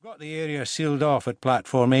got the area sealed off at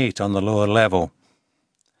Platform 8 on the lower level.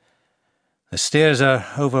 The stairs are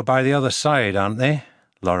over by the other side, aren't they?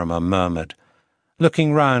 Lorimer murmured,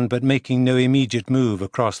 looking round but making no immediate move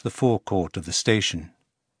across the forecourt of the station.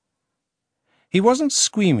 He wasn't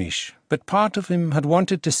squeamish, but part of him had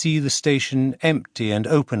wanted to see the station empty and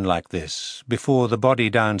open like this before the body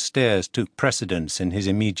downstairs took precedence in his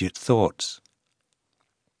immediate thoughts.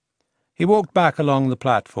 He walked back along the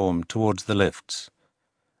platform towards the lifts,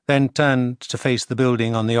 then turned to face the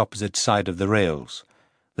building on the opposite side of the rails,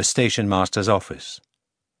 the station-master's office.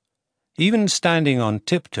 Even standing on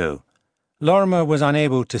tiptoe, Lorimer was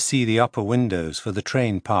unable to see the upper windows for the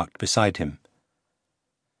train parked beside him.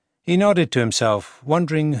 He nodded to himself,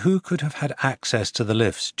 wondering who could have had access to the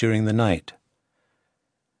lifts during the night.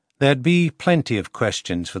 There'd be plenty of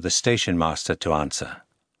questions for the station-master to answer.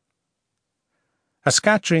 A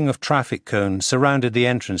scattering of traffic cones surrounded the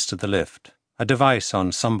entrance to the lift, a device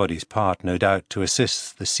on somebody's part, no doubt, to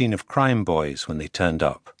assist the scene of crime boys when they turned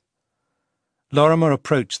up. Lorimer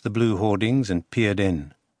approached the blue hoardings and peered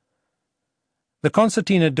in. The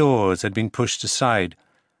concertina doors had been pushed aside,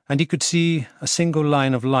 and he could see a single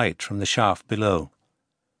line of light from the shaft below.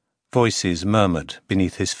 Voices murmured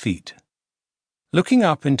beneath his feet. Looking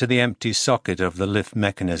up into the empty socket of the lift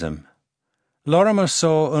mechanism, Lorimer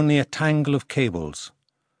saw only a tangle of cables.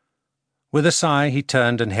 With a sigh, he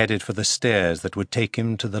turned and headed for the stairs that would take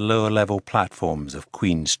him to the lower-level platforms of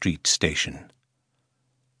Queen Street Station.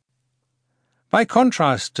 By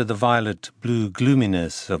contrast to the violet-blue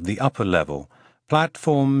gloominess of the upper level,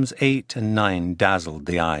 platforms 8 and 9 dazzled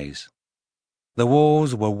the eyes. The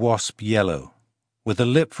walls were wasp yellow, with a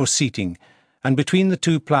lip for seating, and between the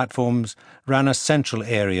two platforms ran a central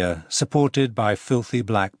area supported by filthy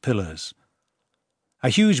black pillars. A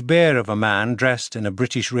huge bear of a man dressed in a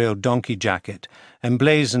British Rail donkey jacket,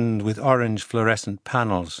 emblazoned with orange fluorescent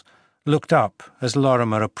panels, looked up as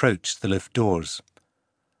Lorimer approached the lift doors.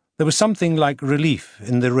 There was something like relief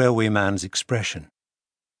in the railwayman's expression.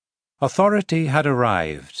 Authority had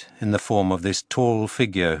arrived in the form of this tall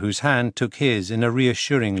figure whose hand took his in a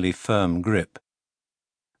reassuringly firm grip.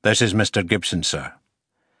 "This is Mr. Gibson, sir."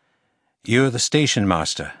 "You're the station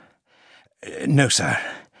master?" "No, sir.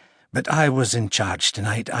 But I was in charge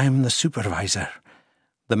tonight. I'm the supervisor."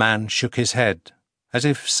 The man shook his head, as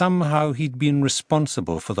if somehow he'd been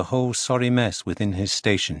responsible for the whole sorry mess within his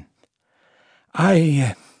station.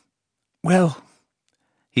 Well,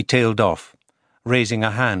 he tailed off, raising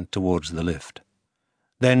a hand towards the lift.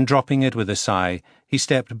 Then, dropping it with a sigh, he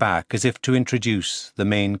stepped back as if to introduce the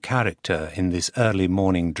main character in this early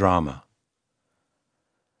morning drama.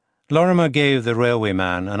 Lorimer gave the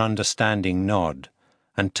railwayman an understanding nod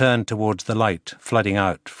and turned towards the light flooding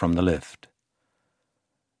out from the lift.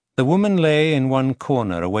 The woman lay in one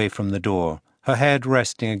corner away from the door, her head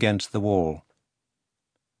resting against the wall.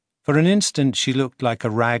 For an instant she looked like a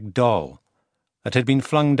rag doll that had been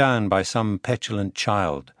flung down by some petulant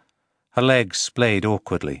child. Her legs splayed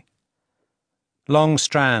awkwardly. Long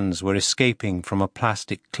strands were escaping from a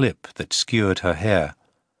plastic clip that skewered her hair.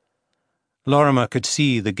 Lorimer could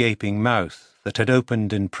see the gaping mouth that had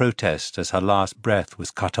opened in protest as her last breath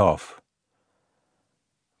was cut off.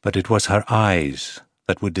 But it was her eyes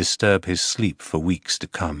that would disturb his sleep for weeks to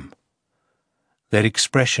come. Their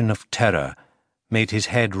expression of terror made his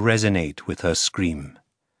head resonate with her scream.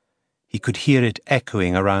 He could hear it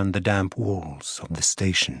echoing around the damp walls of the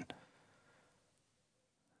station.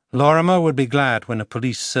 Lorimer would be glad when a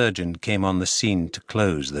police surgeon came on the scene to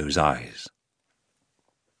close those eyes.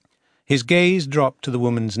 His gaze dropped to the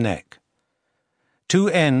woman's neck. Two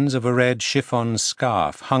ends of a red chiffon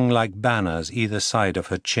scarf hung like banners either side of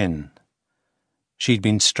her chin. She'd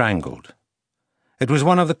been strangled. It was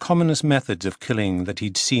one of the commonest methods of killing that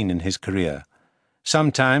he'd seen in his career.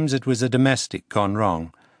 Sometimes it was a domestic gone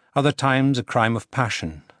wrong, other times a crime of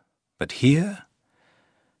passion. But here?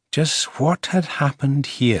 Just what had happened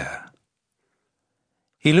here?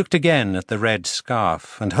 He looked again at the red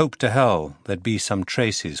scarf and hoped to hell there'd be some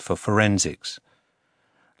traces for forensics.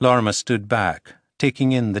 Lorimer stood back,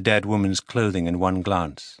 taking in the dead woman's clothing in one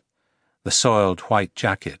glance. The soiled white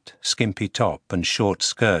jacket, skimpy top, and short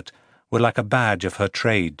skirt were like a badge of her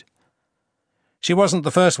trade. She wasn't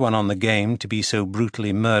the first one on the game to be so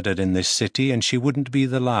brutally murdered in this city, and she wouldn't be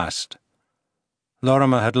the last.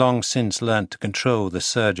 Lorimer had long since learnt to control the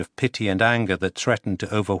surge of pity and anger that threatened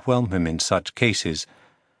to overwhelm him in such cases,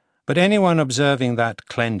 but anyone observing that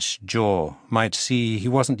clenched jaw might see he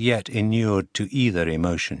wasn't yet inured to either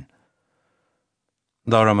emotion.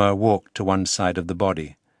 Lorimer walked to one side of the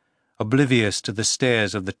body, oblivious to the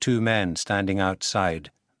stares of the two men standing outside,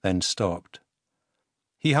 then stopped.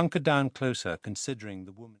 He hunkered down closer, considering the woman.